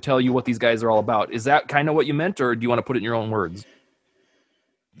going to tell you what these guys are all about. Is that kind of what you meant, or do you want to put it in your own words?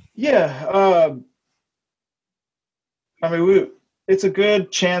 Yeah, I mean, it's a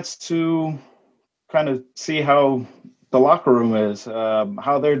good chance to kind of see how the locker room is,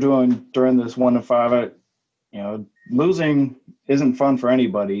 how they're doing during this 1-5. Losing isn't fun for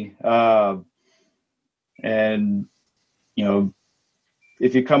anybody, and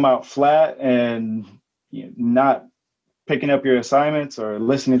if you come out flat and not picking up your assignments or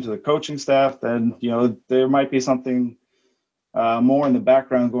listening to the coaching staff, then there might be something more in the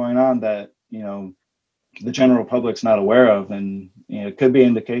background going on that the general public's not aware of, and it could be an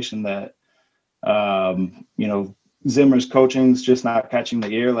indication that Zimmer's coaching's just not catching the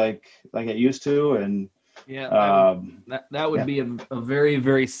ear like it used to. And that would be a very,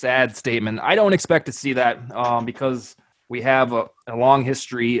 very sad statement. I don't expect to see that because we have a long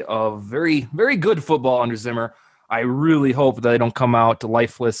history of very, very good football under Zimmer. I really hope that they don't come out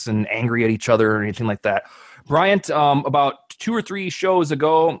lifeless and angry at each other or anything like that. Bryant, about 2 or 3 shows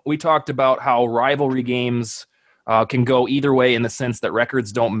ago, we talked about how rivalry games can go either way in the sense that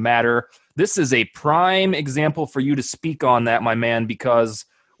records don't matter. this is a prime example for you to speak on that, my man, because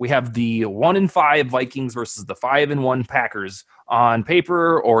we have the 1-5 Vikings versus the 5-1 Packers on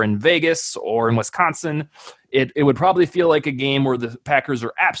paper, or in Vegas, or in Wisconsin. It would probably feel like a game where the Packers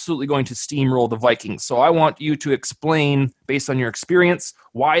are absolutely going to steamroll the Vikings. So I want you to explain, based on your experience,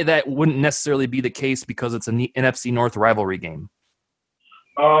 why that wouldn't necessarily be the case, because it's an NFC North rivalry game.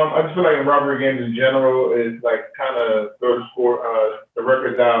 I just feel like in rivalry games in general is like kind of throw the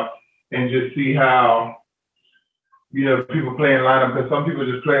records out and just see how, people play in lineup, because some people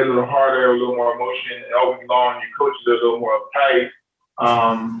just play a little harder, a little more emotion all week long. Your coaches are a little more uptight.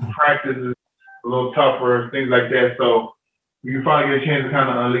 Practice is a little tougher, things like that. So you finally get a chance to kind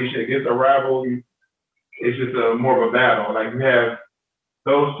of unleash it against a rival. It's just more of a battle. Like, you have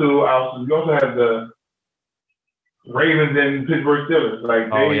those two. You also have the Ravens and Pittsburgh Steelers. Like,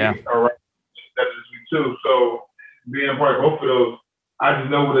 they are right this week too. So being a part of both of those, I just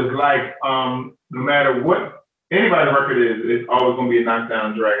know what it's like. No matter what anybody's record is, it's always going to be a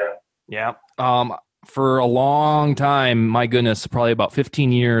knockdown drag out. Yeah. For a long time, my goodness, probably about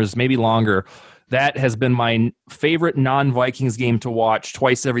 15 years, maybe longer, that has been my favorite non-Vikings game to watch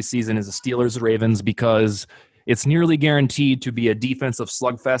twice every season, is the Steelers-Ravens, because it's nearly guaranteed to be a defensive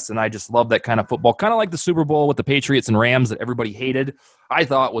slugfest, and I just love that kind of football. Kind of like the Super Bowl with the Patriots and Rams that everybody hated. I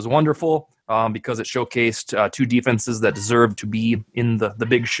thought was wonderful because it showcased two defenses that deserved to be in the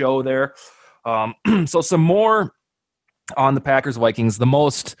big show there. So some more on the Packers-Vikings. The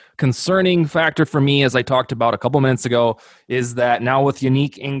most concerning factor for me, as I talked about a couple minutes ago, is that now with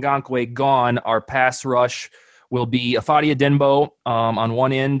Yannick Ngakoue gone, our pass rush will be Afadi Adenbo on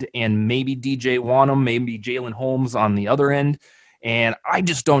one end, and maybe DJ Wanham, maybe Jalen Holmes on the other end. And I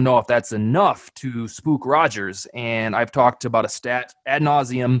just don't know if that's enough to spook Rodgers. And I've talked about a stat ad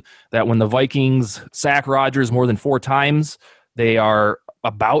nauseum that when the Vikings sack Rodgers more than 4 times, they are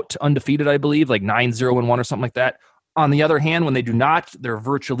about undefeated, I believe, like 9-0-1 or something like that. On the other hand, when they do not, they're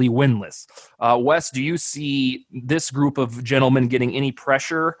virtually winless. Wes, do you see this group of gentlemen getting any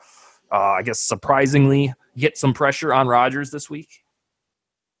pressure? I guess surprisingly, get some pressure on Rodgers this week?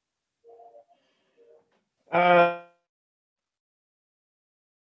 A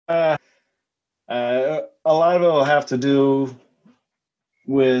lot of it will have to do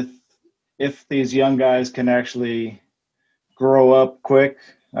with if these young guys can actually grow up quick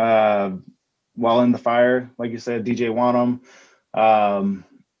while in the fire. Like you said, DJ Wanham.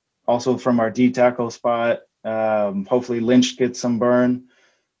 Also from our D tackle spot, hopefully Lynch gets some burn.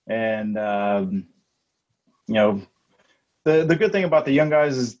 And, the good thing about the young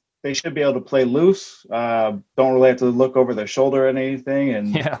guys is they should be able to play loose. Don't really have to look over their shoulder or anything.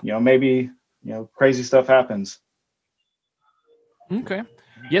 And, maybe, crazy stuff happens. Okay.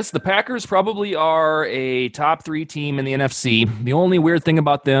 Yes, the Packers probably are a top 3 team in the NFC. The only weird thing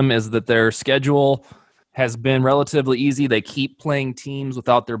about them is that their schedule has been relatively easy. They keep playing teams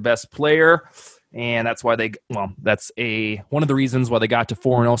without their best player. And that's why that's one of the reasons why they got to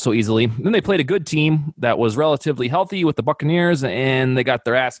 4-0 so easily. Then they played a good team that was relatively healthy with the Buccaneers, and they got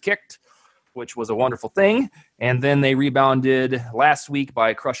their ass kicked, which was a wonderful thing. And then they rebounded last week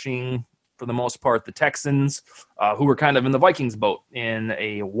by crushing, for the most part, the Texans, who were kind of in the Vikings boat in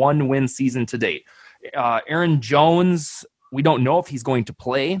a 1-win season to date. Aaron Jones, we don't know if he's going to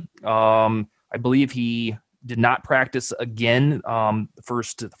play. I believe he did not practice again the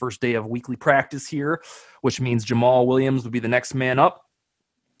first day of weekly practice here, which means Jamal Williams would be the next man up,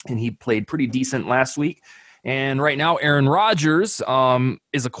 and he played pretty decent last week. And right now, Aaron Rodgers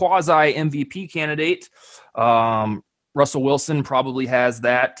is a quasi-MVP candidate. Russell Wilson probably has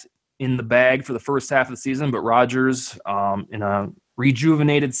that in the bag for the first half of the season, but Rodgers, in a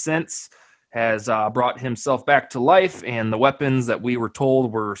rejuvenated sense, has brought himself back to life, and the weapons that we were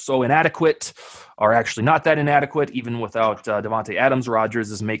told were so inadequate are actually not that inadequate. Even without Davante Adams,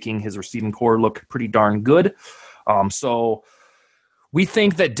 Rodgers is making his receiving core look pretty darn good. So we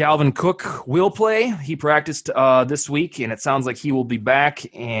think that Dalvin Cook will play. He practiced this week, and it sounds like he will be back,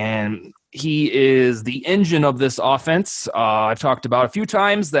 and he is the engine of this offense. I've talked about a few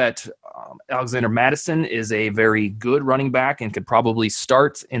times that Alexander Mattison is a very good running back and could probably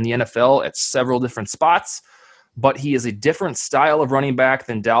start in the NFL at several different spots, but he is a different style of running back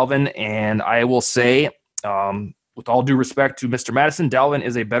than Dalvin. And I will say, with all due respect to Mr. Mattison, Dalvin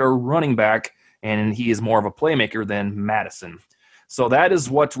is a better running back, and he is more of a playmaker than Mattison. So that is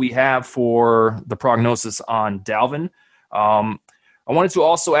what we have for the prognosis on Dalvin. I wanted to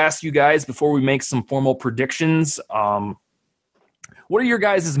also ask you guys, before we make some formal predictions, what are your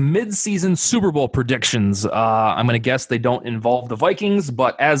guys' mid-season Super Bowl predictions? I'm going to guess they don't involve the Vikings,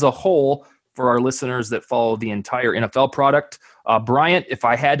 but as a whole, for our listeners that follow the entire NFL product. Bryant, if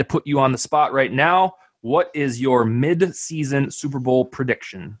I had to put you on the spot right now, what is your mid-season Super Bowl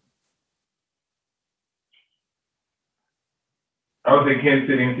prediction? I would say Kansas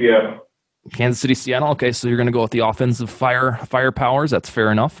City and Seattle. Kansas City, Seattle. Okay, so you're going to go with the offensive firepowers. That's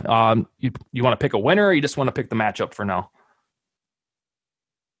fair enough. You want to pick a winner, or you just want to pick the matchup for now?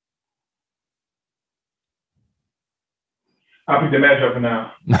 I'll pick the matchup for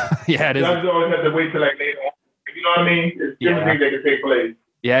now. Yeah, it is. I just always have to wait till like later on. You know what I mean? It's different things that can take place.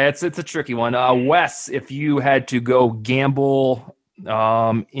 Yeah, it's a tricky one. Wes, if you had to go gamble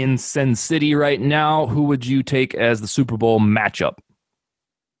in Sin City right now, who would you take as the Super Bowl matchup?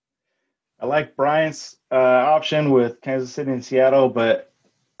 I like Bryant's option with Kansas City and Seattle, but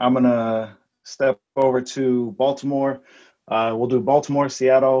I'm going to step over to Baltimore. We'll do Baltimore,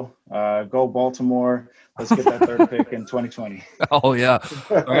 Seattle. Go Baltimore. Let's get that third pick in 2020. Oh, yeah.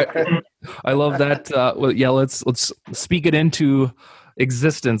 All right. I love that. Let's speak it into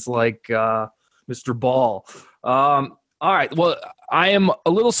existence like Mr. Ball. All right. Well, I am a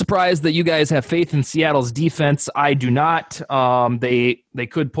little surprised that you guys have faith in Seattle's defense. I do not. They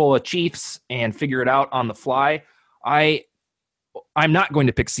could pull a Chiefs and figure it out on the fly. I'm not going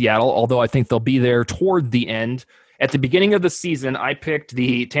to pick Seattle, although I think they'll be there toward the end. At the beginning of the season, I picked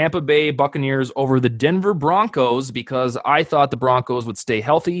the Tampa Bay Buccaneers over the Denver Broncos because I thought the Broncos would stay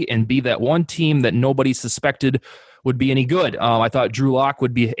healthy and be that one team that nobody suspected would be any good. I thought Drew Lock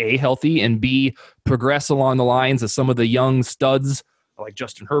would be A, healthy, and B, progress along the lines of some of the young studs like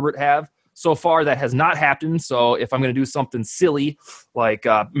Justin Herbert have. So far, that has not happened. So if I'm going to do something silly, like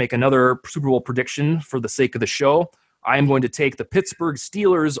make another Super Bowl prediction for the sake of the show, I am going to take the Pittsburgh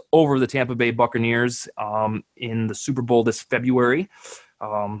Steelers over the Tampa Bay Buccaneers in the Super Bowl this February.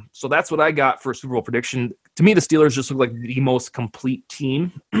 So that's what I got for a Super Bowl prediction. To me, the Steelers just look like the most complete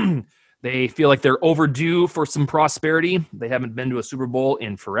team. They feel like they're overdue for some prosperity. They haven't been to a Super Bowl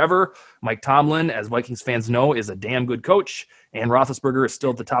in forever. Mike Tomlin, as Vikings fans know, is a damn good coach, and Roethlisberger is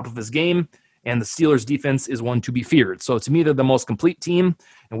still at the top of his game, and the Steelers' defense is one to be feared. So to me, they're the most complete team,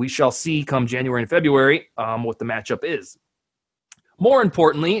 and we shall see come January and February what the matchup is. More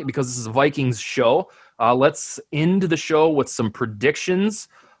importantly, because this is a Vikings show, let's end the show with some predictions.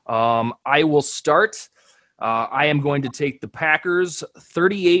 I will start. I am going to take the Packers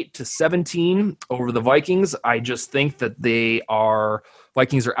 38-17 over the Vikings. I just think that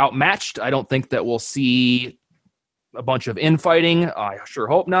Vikings are outmatched. I don't think that we'll see a bunch of infighting. I sure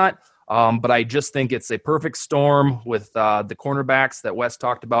hope not. But I just think it's a perfect storm with the cornerbacks that Wes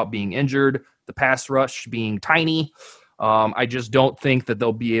talked about being injured, the pass rush being tiny. I just don't think that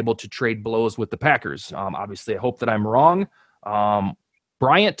they'll be able to trade blows with the Packers. Obviously, I hope that I'm wrong.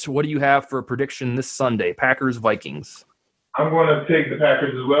 Bryant, what do you have for a prediction this Sunday? Packers-Vikings. I'm going to take the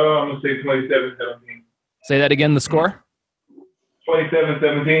Packers as well. I'm going to say 27-17. Say that again, the score?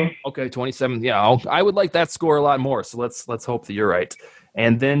 27-17. Okay, 27. Yeah, I would like that score a lot more, so let's hope that you're right.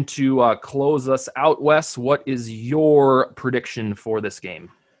 And then to close us out, Wes, what is your prediction for this game?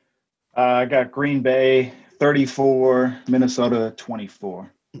 I got Green Bay 34, Minnesota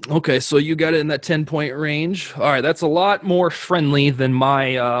 24. Okay, so you got it in that 10-point range. All right, that's a lot more friendly than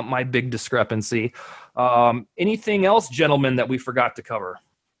my big discrepancy. Anything else, gentlemen, that we forgot to cover?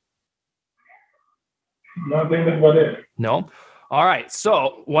 No, I think that's about it. No? All right,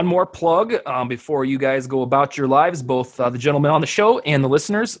 so one more plug before you guys go about your lives, both the gentlemen on the show and the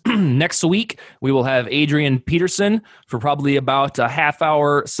listeners. Next week, we will have Adrian Peterson for probably about a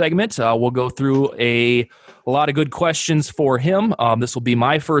half-hour segment. We'll go through a lot of good questions for him. This will be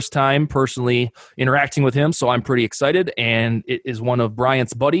my first time personally interacting with him, so I'm pretty excited, and it is one of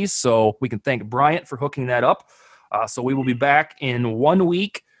Bryant's buddies, so we can thank Bryant for hooking that up. So we will be back in 1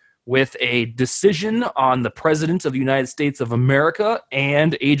 week with a decision on the President of the United States of America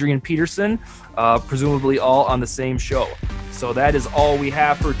and Adrian Peterson, presumably all on the same show. So that is all we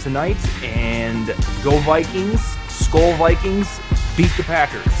have for tonight, and go Vikings, Skol Vikings, beat the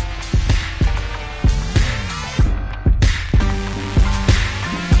Packers.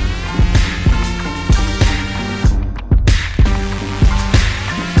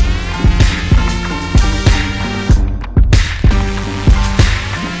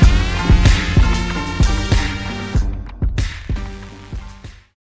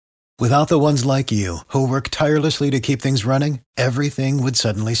 Without the ones like you, who work tirelessly to keep things running, everything would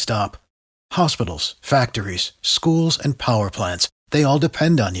suddenly stop. Hospitals, factories, schools, and power plants, they all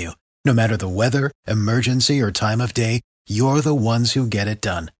depend on you. No matter the weather, emergency, or time of day, you're the ones who get it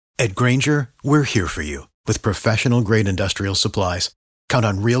done. At Grainger, we're here for you with professional-grade industrial supplies. Count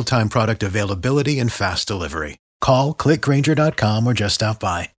on real-time product availability and fast delivery. Call, click Grainger.com, or just stop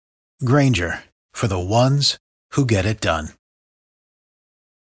by. Grainger, for the ones who get it done.